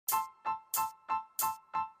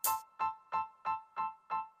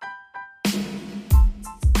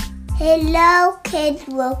Hello, kids.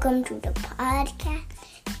 Welcome to the podcast.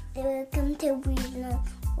 Welcome to Reading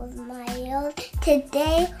with Miles.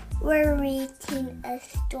 Today, we're reading a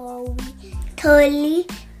story, Totally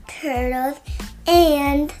Turtles,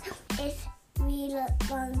 and it's read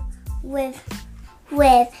along with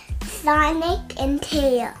Sonic and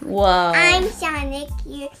Tail. Whoa. I'm Sonic.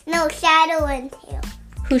 Shadow and Tail.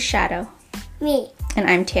 Who's Shadow? Me. And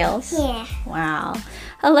I'm Tails? Yeah. Wow.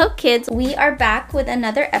 Hello, kids. We are back with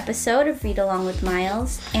another episode of Read Along with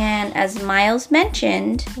Miles. And as Miles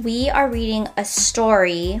mentioned, we are reading a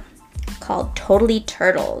story called Totally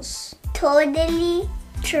Turtles. Totally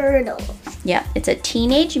Turtles. Yeah, it's a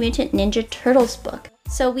Teenage Mutant Ninja Turtles book.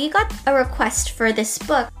 So we got a request for this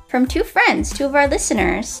book from two of our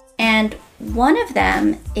listeners. And one of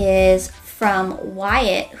them is from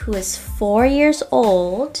Wyatt, who is 4 years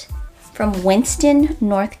old, from Winston,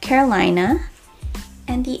 North Carolina.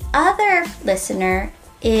 And the other listener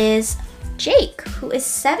is Jake, who is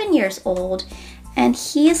 7 years old, and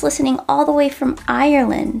he is listening all the way from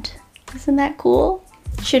Ireland. Isn't that cool?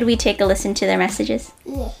 Should we take a listen to their messages?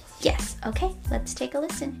 Yes. Yes. Okay, let's take a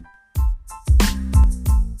listen.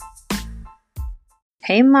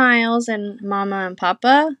 Hey, Miles and Mama and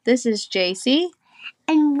Papa. This is JC.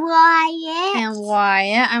 And Wyatt. And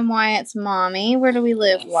Wyatt. I'm Wyatt's mommy. Where do we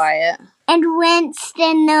live, Wyatt? And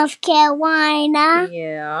Winston, North Carolina.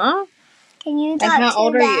 Yeah. Can you talk And how to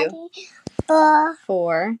old are Daddy? you?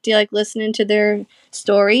 4. Do you like listening to their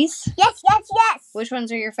stories? Yes. Which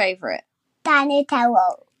ones are your favorite?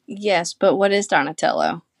 Donatello. Yes, but what is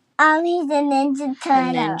Donatello? He's a Ninja Turtle.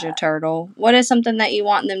 A Ninja Turtle. What is something that you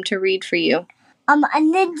want them to read for you? A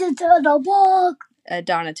Ninja Turtle book. A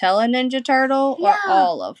Donatello Ninja Turtle or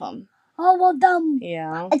all of them? All of them.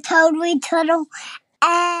 Yeah. A Totally Turtle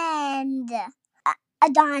and a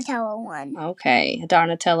Donatello one. Okay, a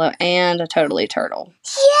Donatello and a Totally Turtle.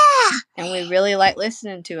 Yeah. And we really like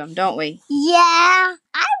listening to them, don't we? Yeah.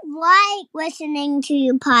 I like listening to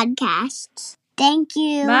your podcasts. Thank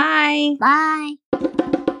you. Bye. Bye.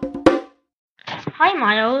 Hi,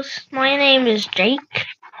 Miles. My name is Jake.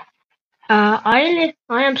 I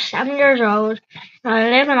am 7 years old, and I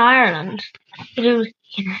live in Ireland. Can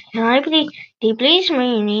I please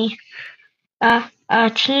read me a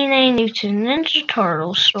Teenage Mutant Ninja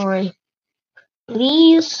Turtle story?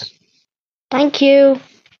 Please? Thank you.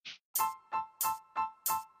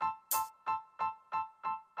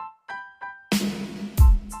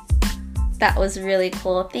 That was really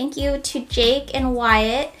cool. Thank you to Jake and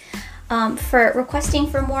Wyatt for requesting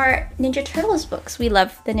for more Ninja Turtles books. We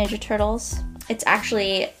love the Ninja Turtles. It's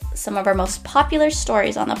actually some of our most popular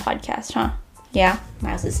stories on the podcast, huh? Yeah,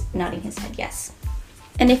 Miles is nodding his head yes.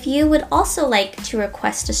 And if you would also like to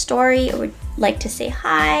request a story or would like to say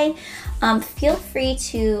hi, feel free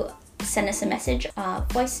to send us a message,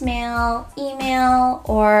 voicemail, email,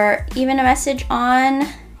 or even a message on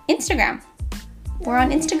Instagram. We're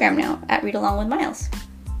on Instagram now at Read Along with Miles.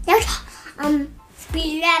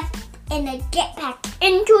 Speed left and a jetpack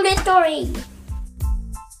into the story.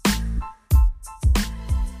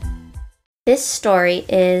 This story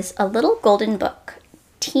is a little golden book,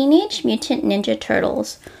 Teenage Mutant Ninja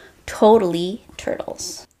Turtles, Totally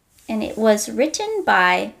Turtles. And it was written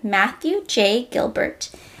by Matthew J.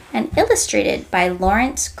 Gilbert and illustrated by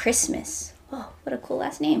Lawrence Christmas. Oh, what a cool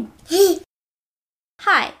last name.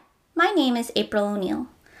 Hi, my name is April O'Neil.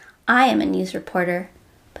 I am a news reporter,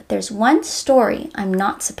 but there's one story I'm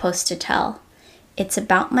not supposed to tell. It's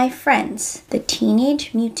about my friends, the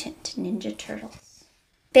Teenage Mutant Ninja Turtles.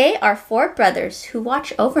 They are 4 brothers who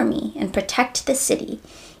watch over me and protect the city,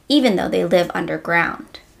 even though they live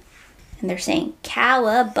underground. And they're saying,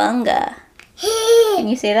 Cowabunga. Can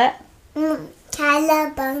you say that?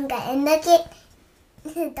 Cowabunga. And look at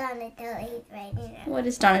Donatello. He's right in there. What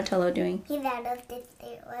is Donatello doing? He's out of the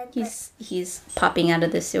sewer. He's popping out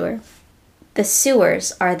of the sewer. The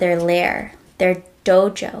sewers are their lair, their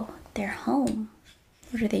dojo, their home.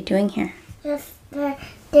 What are they doing here? They're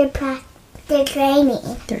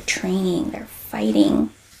training. They're training. They're fighting.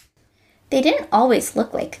 They didn't always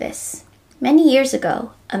look like this. Many years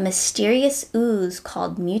ago, a mysterious ooze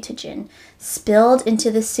called mutagen spilled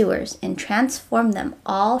into the sewers and transformed them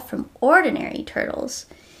all from ordinary turtles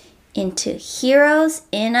into heroes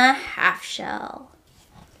in a half shell.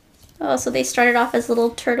 Oh, so they started off as little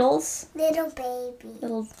turtles? Little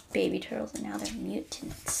baby turtles, and now they're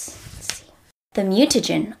mutants. Let's see. The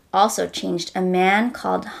mutagen also changed a man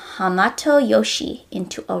called Hamato Yoshi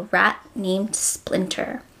into a rat named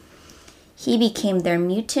Splinter. He became their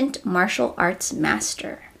mutant martial arts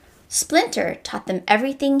master. Splinter taught them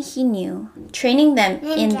everything he knew, training them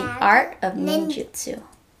in the art of ninjutsu.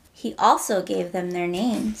 He also gave them their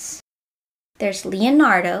names. There's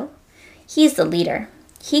Leonardo. He's the leader.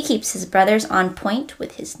 He keeps his brothers on point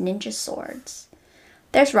with his ninja swords.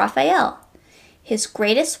 There's Raphael. His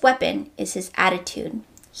greatest weapon is his attitude.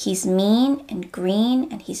 He's mean and green,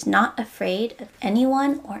 and he's not afraid of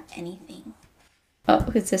anyone or anything. Oh,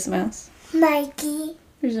 who's this mouse? Mikey.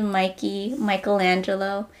 There's a Mikey,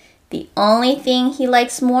 Michelangelo. The only thing he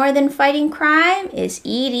likes more than fighting crime is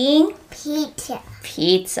eating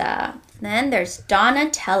pizza. Then there's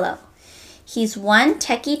Donatello. He's one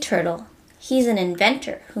techie turtle. He's an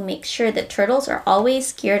inventor who makes sure the turtles are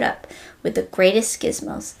always geared up with the greatest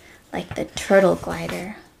gizmos, like the turtle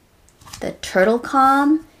glider, the turtle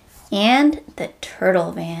comm, and the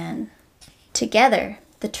turtle van. Together,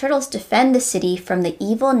 the turtles defend the city from the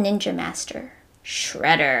evil ninja master,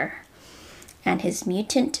 Shredder, and his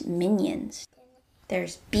mutant minions.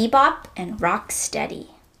 There's Bebop and Rocksteady.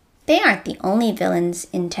 They aren't the only villains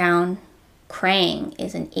in town. Krang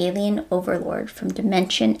is an alien overlord from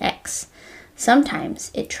Dimension X.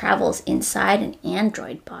 Sometimes it travels inside an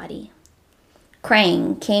android body.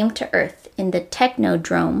 Krang came to Earth in the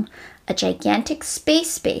Technodrome, a gigantic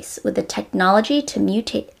space with the technology to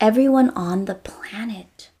mutate everyone on the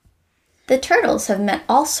planet. The turtles have met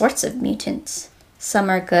all sorts of mutants. Some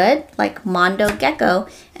are good, like Mondo Gecko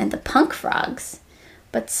and the Punk Frogs,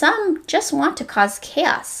 but some just want to cause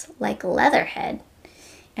chaos, like Leatherhead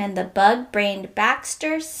and the bug-brained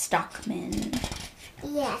Baxter Stockman.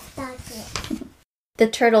 Yes, that's it. The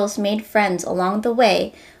turtles made friends along the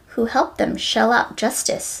way who helped them shell out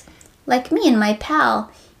justice, like me and my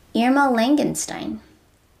pal, Irma Langenstein.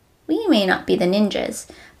 We may not be the ninjas,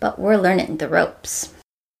 but we're learning the ropes.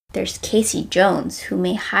 There's Casey Jones, who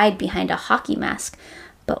may hide behind a hockey mask,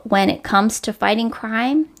 but when it comes to fighting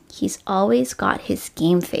crime, he's always got his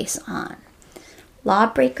game face on.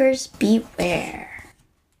 Lawbreakers beware.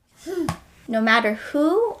 No matter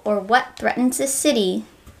who or what threatens the city,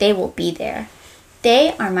 they will be there.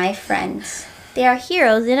 They are my friends. They are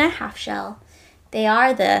heroes in a half shell. They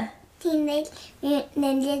are the Teenage Mutant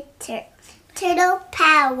Ninja Turtle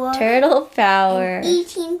Power. Turtle Power. And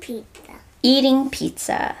eating pizza. Eating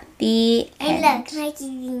pizza. The And end. look, Mikey's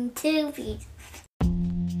eating 2 pizzas.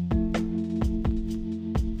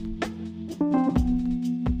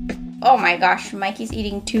 Oh my gosh, Mikey's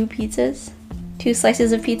eating 2 pizzas? 2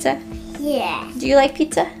 slices of pizza? Yeah. Do you like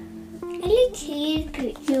pizza? I like cheese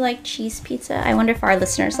pizza. You like cheese pizza? I wonder if our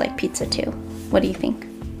listeners like pizza too. What do you think?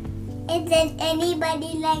 And does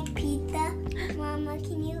anybody like pizza? Mama,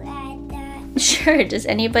 can you add that? Sure. Does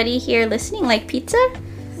anybody here listening like pizza?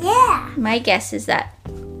 Yeah. My guess is that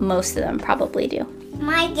most of them probably do.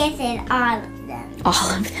 My guess is all of them. All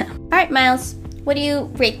of them. All right, Miles, what do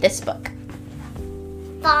you rate this book?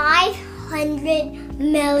 500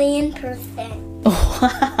 million%.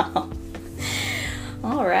 Wow.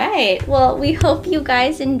 All right. Well, we hope you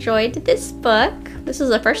guys enjoyed this book. This is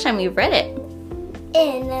the first time we've read it.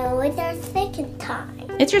 And it's our second time.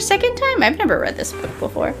 It's your second time? I've never read this book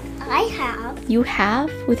before. I have. You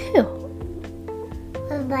have? With who?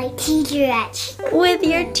 With my teacher at school. With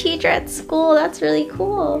your teacher at school. That's really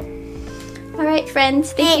cool. All right,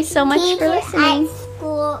 friends. Thank you so much for listening. At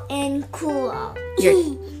school and cool.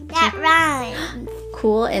 Your- That rhymes.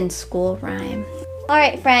 Cool and school rhyme. All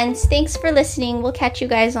right, friends. Thanks for listening. We'll catch you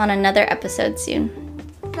guys on another episode soon.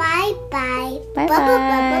 Bye-bye.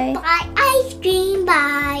 Bye-bye. Bye-bye. Ice cream.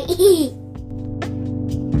 Bye.